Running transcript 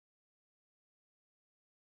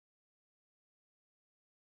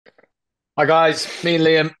Hi guys, me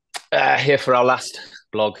and Liam here for our last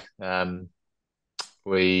vlog.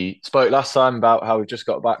 We spoke last time about how we just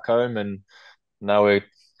got back home, and now we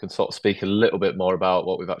can sort of speak a little bit more about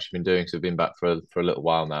what we've actually been doing because we've been back for a little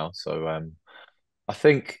while now. So I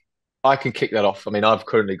think I can kick that off. I mean, I've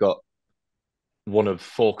currently got one of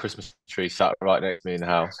four Christmas trees sat right next to me in the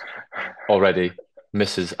house already.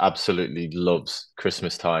 Mrs. absolutely loves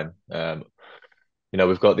Christmas time.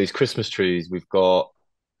 We've got these Christmas trees, we've got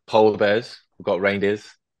polar bears, we've got reindeers,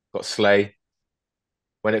 we've got sleigh.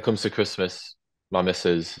 When it comes to Christmas, my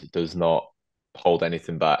missus does not hold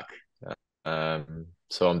anything back.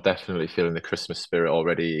 So I'm definitely feeling the Christmas spirit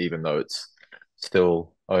already, even though it's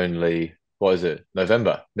still only, what is it,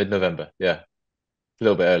 November, mid-November. Yeah, a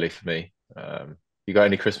little bit early for me. You got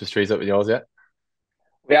any Christmas trees up with yours yet?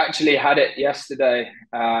 We actually had it yesterday.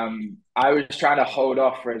 I was trying to hold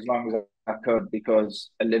off for as long as I could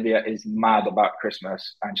because Olivia is mad about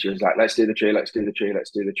Christmas, and she was like, "Let's do the tree, let's do the tree,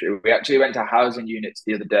 let's do the tree." We actually went to housing units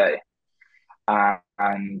the other day,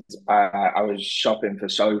 and I was shopping for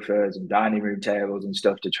sofas and dining room tables and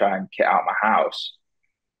stuff to try and kit out my house,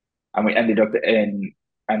 and we ended up in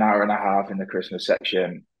an hour and a half in the Christmas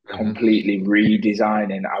section, Hmm. completely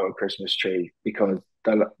redesigning our Christmas tree because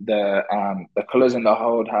the colours in the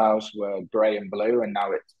old house were grey and blue, and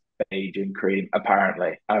now it's beige and cream.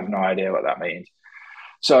 Apparently, I have no idea what that means.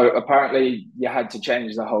 So apparently, you had to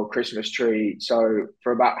change the whole Christmas tree. So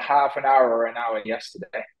for about half an hour or an hour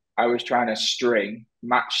yesterday, I was trying to string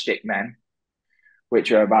matchstick men,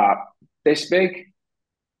 which are about this big,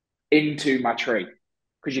 into my tree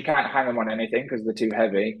because you can't hang them on anything because they're too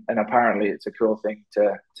heavy. And apparently, it's a cool thing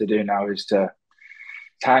to do now is to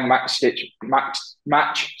hang matchstick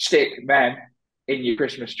men in your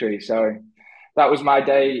Christmas tree. So that was my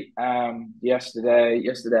day yesterday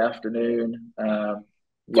afternoon. Go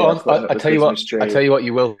Yeah, on, putting up I the tell you what, Christmas I tell tree. you what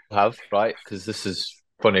you will have, right? Because this is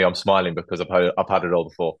funny. I'm smiling because I've had it all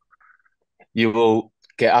before. You will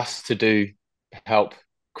get asked to do help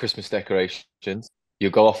Christmas decorations.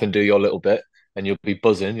 You'll go off and do your little bit, and you'll be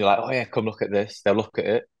buzzing. You're like, "Oh yeah, come look at this." They'll look at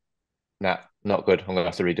it. Nah, not good. I'm gonna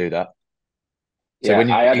have to redo that. So Yeah, when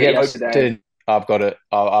you I had it get roped yesterday. in, I've got it.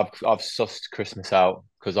 I've sussed Christmas out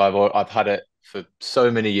because I've had it for so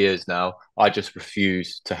many years now. I just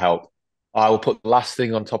refuse to help. I will put the last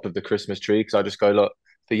thing on top of the Christmas tree because I just go, look,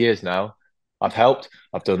 for years now, I've helped,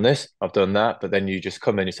 I've done this, I've done that, but then you just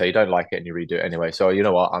come in, you say you don't like it, and you redo it anyway. So you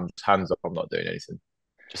know what? I'm just hands up. I'm not doing anything.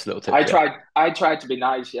 Just a little tip I for you. tried. I tried to be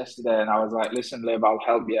nice yesterday, and I was like, "Listen, Liv, I'll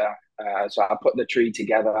help you." So I put the tree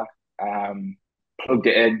together, um, plugged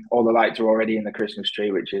it in. All the lights are already in the Christmas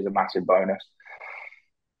tree, which is a massive bonus.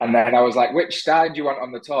 And then I was like, "Which star do you want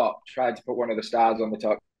on the top?" Tried to put one of the stars on the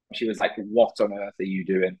top. She was like, "What on earth are you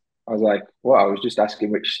doing?" I was like, "What?" I was just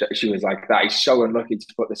asking which. She was like, "That is so unlucky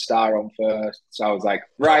to put the star on first." So I was like,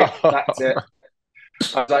 "Right, that's it."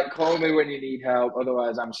 I was like, call me when you need help.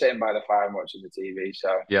 Otherwise, I'm sitting by the fire and watching the TV.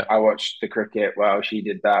 So Yeah. I watched the cricket while she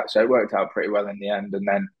did that. So it worked out pretty well in the end. And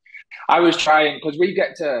then I was trying because we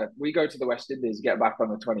go to the West Indies, get back on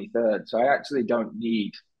the 23rd. So I actually don't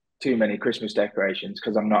need too many Christmas decorations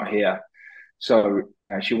because I'm not here. So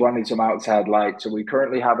she wanted some outside light. So we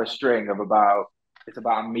currently have a string of it's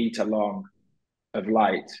about a meter long of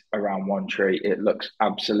light around one tree. It looks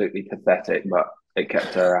absolutely pathetic, but it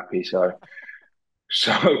kept her happy. So,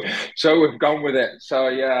 so we've gone with it. So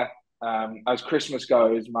yeah, as Christmas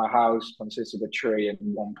goes, my house consists of a tree and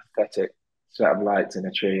one pathetic set of lights in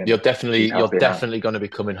a tree, You're and she's definitely you're happy now. definitely going to be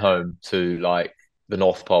coming home to like the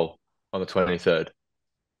North Pole on the 23rd.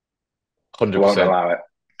 I won't 100%. allow it.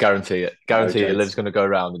 Guarantee it. No Guarantee it. Liv's chance. going to go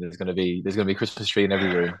around and there's going to be a Christmas tree in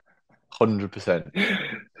every room. 100%. Do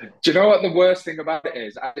you know what the worst thing about it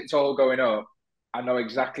is? As it's all going up, I know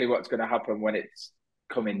exactly what's going to happen when it's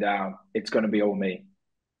coming down. It's going to be all me.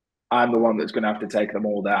 I'm the one that's going to have to take them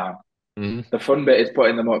all down. Hmm. The fun bit is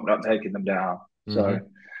putting them up, not taking them down. So Hmm.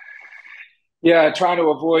 yeah, trying to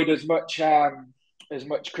avoid as much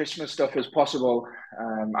Christmas stuff as possible.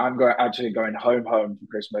 I'm actually going home for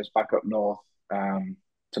Christmas, back up north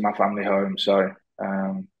to my family home. So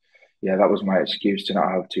yeah, that was my excuse to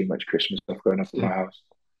not have too much Christmas stuff going up at my house.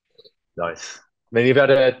 Nice. I mean, you've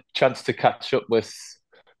had a chance to catch up with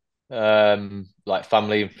like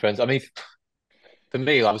family and friends. I mean, for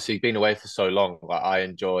me, obviously being away for so long, like I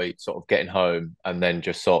enjoy sort of getting home and then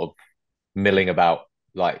just sort of milling about,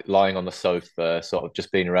 like lying on the sofa, sort of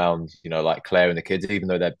just being around, like Claire and the kids, even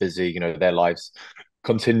though they're busy, their lives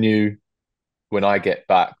continue when I get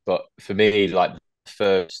back. But for me, like the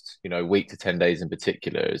first, week to 10 days in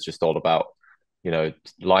particular is just all about, you know,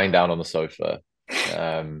 lying down on the sofa,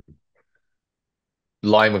 um,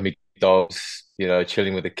 lying with my dogs,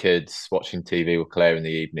 chilling with the kids, watching TV with Claire in the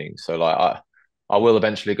evening. So like I will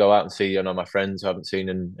eventually go out and see, my friends I haven't seen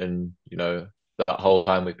in that whole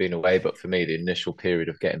time we've been away. But for me, the initial period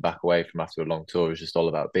of getting back away from after a long tour is just all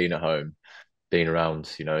about being at home, being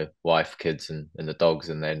around, wife, kids, and the dogs,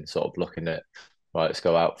 and then sort of looking at, right, let's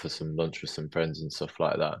go out for some lunch with some friends and stuff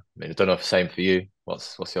like that. I mean, I don't know if the same for you.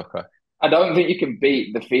 What's your crack? I don't think you can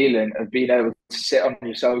beat the feeling of being able to sit on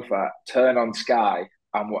your sofa, turn on Sky,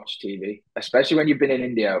 and watch TV, especially when you've been in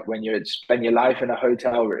India, when you spend your life in a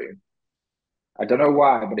hotel room. I don't know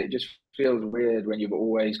why, but it just feels weird when you've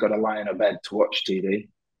always got to lie in a bed to watch TV.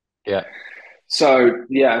 Yeah, So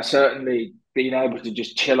yeah, certainly being able to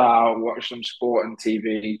just chill out, watch some sport and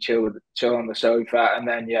TV, chill on the sofa, and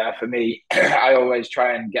then yeah, for me, I always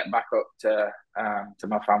try and get back up to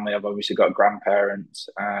my family. I've obviously got grandparents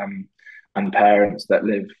and parents that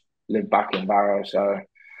live back in Barrow, so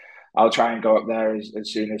I'll try and go up there as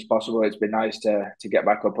soon as possible. It's been nice to get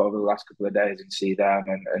back up over the last couple of days and see them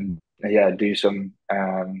and yeah, do some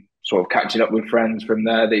sort of catching up with friends from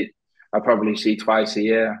there that I probably see twice a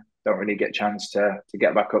year. Don't really get a chance to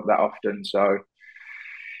get back up that often. So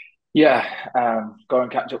yeah, go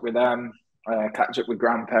and catch up with them, catch up with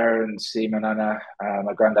grandparents, see my nana.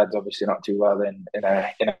 My granddad's obviously not too well in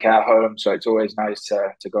a care home, so it's always nice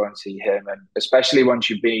to go and see him. And especially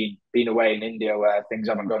once you've been away in India where things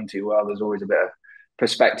haven't gone too well, there's always a bit of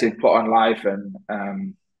perspective put on life.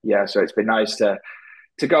 And yeah, so it's been nice to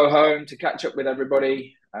go home to catch up with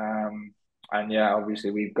everybody. And yeah,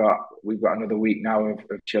 obviously we've got another week now of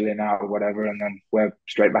chilling out or whatever, and then we're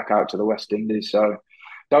straight back out to the West Indies. So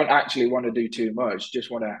don't actually want to do too much.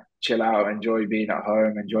 Just want to chill out, enjoy being at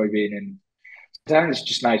home, enjoy being in. Sometimes it's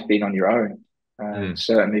just nice being on your own. mm,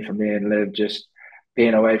 Certainly for me and Liv, just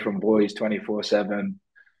being away from boys 24/7.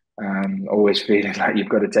 Always feeling like you've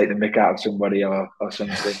got to take the mick out of somebody or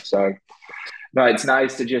something. So no, it's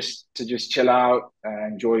nice to just chill out,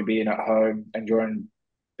 enjoy being at home, enjoying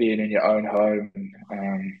being in your own home,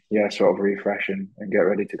 and yeah, sort of refresh and get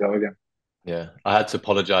ready to go again. yeah. I had to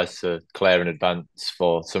apologise to Claire in advance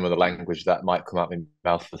for some of the language that might come out of my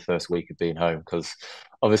mouth the first week of being home, because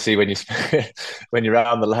obviously when you're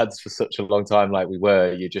around the lads for such a long time like we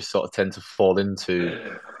were, you just sort of tend to fall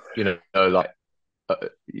into, like uh,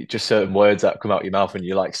 just certain words that come out your mouth, and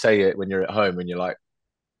you like say it when you're at home, and you're like,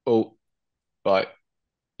 oh, like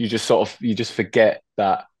you just forget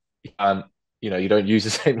that you can't, you don't use the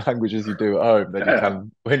same language as you do at home that you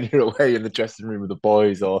can when you're away in the dressing room with the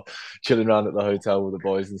boys or chilling around at the hotel with the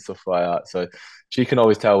boys and stuff like that. So she can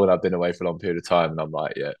always tell when I've been away for a long period of time, and I'm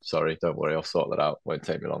like, yeah, sorry, don't worry, I'll sort that out. Won't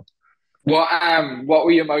take me long. What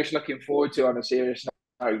were you most looking forward to on a serious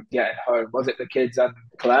note getting home? Was it the kids and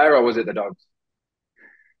Claire, or was it the dogs?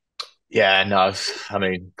 Yeah, no, I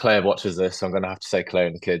mean, Claire watches this, so I'm going to have to say Claire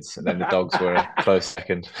and the kids, and then the dogs were a close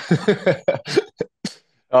second.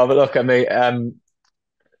 Oh, but look, I mean,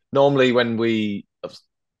 normally when we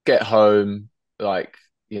get home, like,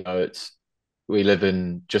 it's we live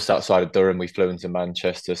in just outside of Durham. We flew into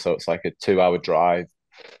Manchester, so it's like a 2 hour drive.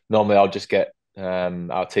 Normally, I'll just get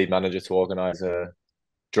our team manager to organise a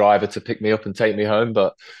driver to pick me up and take me home.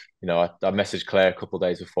 But I messaged Claire a couple of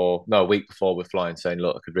days before, no, a week before we're flying, saying,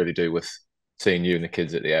 look, I could really do with seeing you and the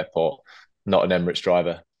kids at the airport. Not an Emirates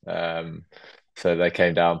driver. So they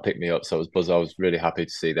came down, picked me up. So I was buzzed. I was really happy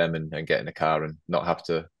to see them and get in the car and not have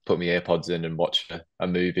to put my earpods in and watch a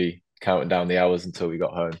movie, counting down the hours until we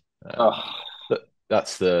got home. Oh, But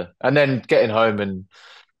and then getting home and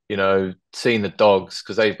seeing the dogs,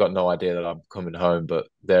 because they've got no idea that I'm coming home, but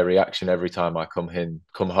their reaction every time I come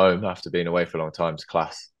home after being away for a long time is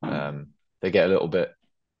class. They get a little bit,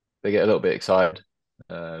 excited.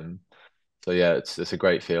 Um, so yeah, it's a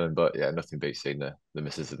great feeling, but yeah, nothing beats seeing the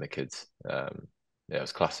missus and the kids. Yeah, it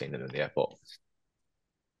was class seeing them in the airport.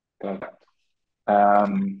 perfect.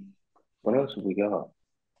 Um, what else have we got?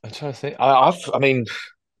 I'm trying to think. I mean,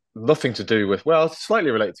 nothing to do with, well, it's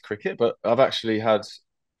slightly related to cricket, but I've actually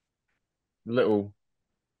little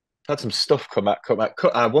had some stuff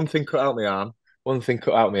one thing cut out my arm, one thing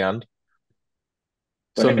cut out my hand,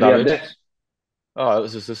 When sun have you had damage. this? Oh,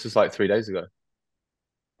 this is like 3 days ago.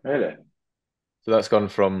 Really? So that's gone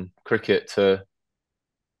from cricket to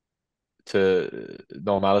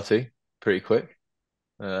normality pretty quick.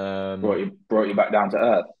 Brought you back down to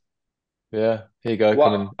earth. Yeah, here you go. What?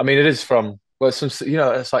 Coming. I mean, it is from, well,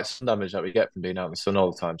 it's like sun damage that we get from being out in the sun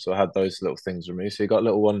all the time. So I had those little things removed. So you got a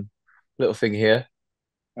little thing here.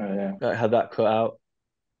 Oh yeah. I had that cut out,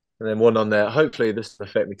 and then one on there. Hopefully, this doesn't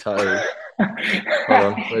affect me tattoo.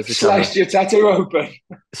 Hold on, where's the camera? Sliced your tattoo open.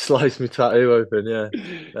 Slice my tattoo open. Yeah.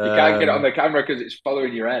 You can't get it on the camera because it's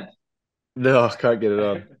following your head. No, I can't get it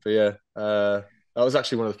on. But yeah, that was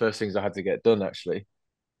actually one of the first things I had to get done, actually.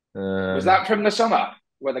 Was Um, that from the summer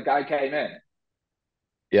where the guy came in?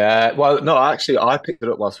 yeah, well, no, actually, I picked it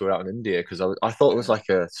up whilst we were out in India because I thought it was Yeah. like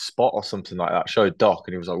a spot or something like that. Showed Doc,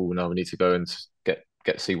 and he was like, "Oh no, we need to go and get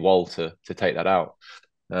to see Wall to take that out."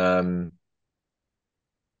 Um,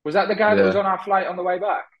 Was that the guy that was yeah, on our flight on the way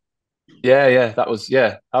back? yeah, that was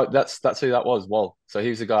yeah. That's who that was. Wall. So he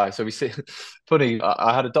was the guy. So we see. Funny,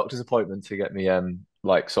 I had a doctor's appointment to get me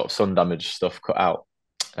like sort of sun damage stuff cut out.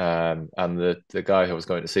 And the guy who I was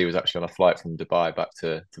going to see was actually on a flight from Dubai back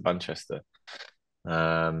to Manchester.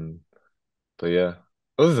 Um, but yeah,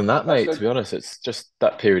 other than that, That's mate, to good. be honest, it's just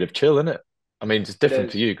that period of chill, isn't it? I mean, it's It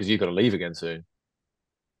different for is. you because you've got to leave again soon.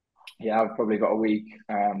 Yeah, I've probably got a week.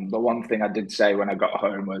 The one thing I did say when I got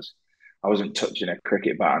home was I wasn't touching a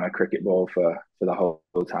cricket bat and a cricket ball for the whole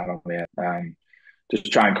time I'm here.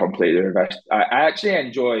 Just try and completely revest. I actually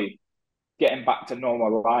enjoy getting back to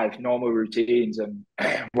normal life, normal routines. And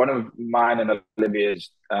one of mine and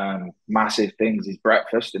Olivia's massive things is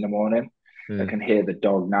breakfast in the morning. I Hmm. can hear the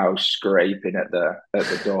dog now scraping at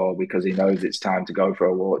the door because he knows it's time to go for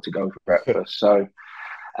a walk to go for breakfast. So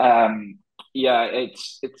um, yeah,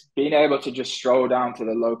 it's being able to just stroll down to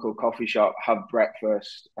the local coffee shop, have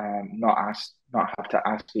breakfast, not have to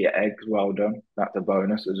ask for your eggs well done. That's a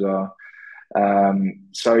bonus as well.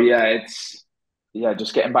 So yeah, it's yeah,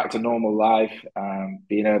 just getting back to normal life,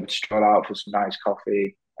 being able to stroll out for some nice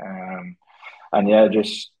coffee, and yeah,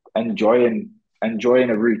 just enjoying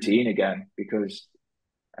a routine again because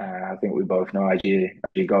I think we both know as you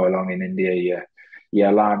go along in India, your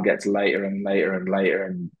alarm gets later and later and later,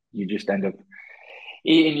 and you just end up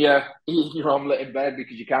eating your omelette in bed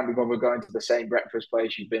because you can't be bothered going to the same breakfast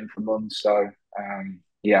place you've been for months. So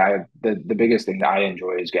yeah, the biggest thing that I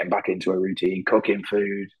enjoy is getting back into a routine, cooking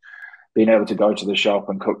food, being able to go to the shop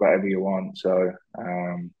and cook whatever you want. So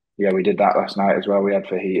yeah, we did that last night as well. We had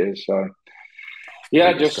fajitas. So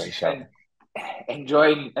yeah, It's great just shout.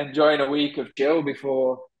 enjoying a week of chill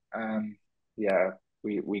before yeah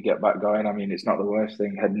we get back going. I mean, it's not the worst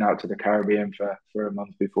thing heading out to the Caribbean for a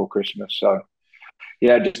month before Christmas. So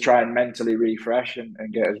yeah, just try and mentally refresh and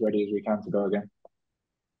get as ready as we can to go again.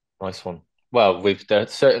 Nice one. Well, we've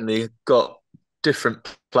certainly got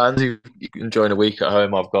different plans. You enjoying a week at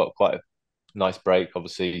home. I've got quite a nice break.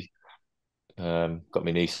 Obviously, got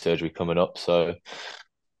my knee surgery coming up, so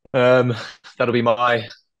um, that'll be my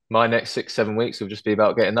next 6 7 weeks. Will just be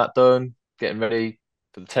about getting that done, getting ready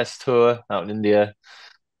for the test tour out in India.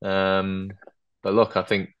 Um, but look, I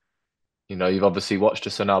think you've obviously watched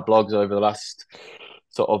us on our blogs over the last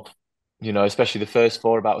sort of, especially the first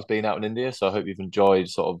four about us being out in India. So I hope you've enjoyed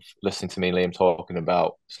sort of listening to me and Liam talking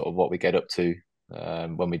about sort of what we get up to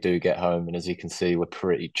when we do get home. And as you can see, we're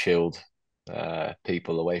pretty chilled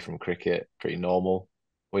people away from cricket, pretty normal.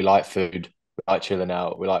 We like food, we like chilling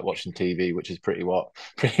out, we like watching TV, which is pretty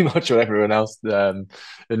much what everyone else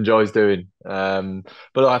enjoys doing.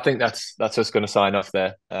 But I think that's us going to sign off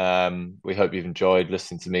there. We hope you've enjoyed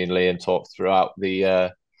listening to me and Liam talk throughout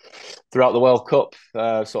the World Cup,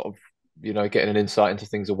 sort of getting an insight into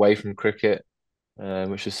things away from cricket,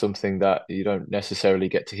 which is something that you don't necessarily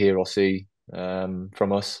get to hear or see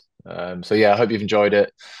from us. So yeah, I hope you've enjoyed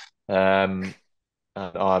it. Um,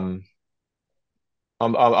 and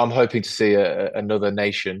I'm hoping to see another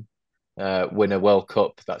nation win a World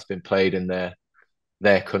Cup that's been played in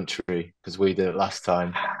their country because we did it last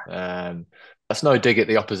time. That's no dig at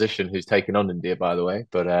the opposition who's taken on India, by the way.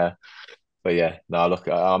 But yeah, no, look,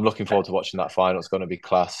 I'm looking forward to watching that final. It's going to be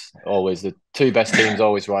class. Always the two best teams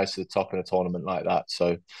always rise to the top in a tournament like that.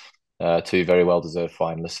 So two very well deserved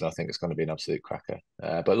finalists, and I think it's going to be an absolute cracker.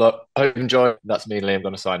 But look, I hope you enjoy. That's me and Liam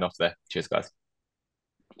going to sign off there. Cheers, guys.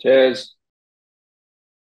 Cheers.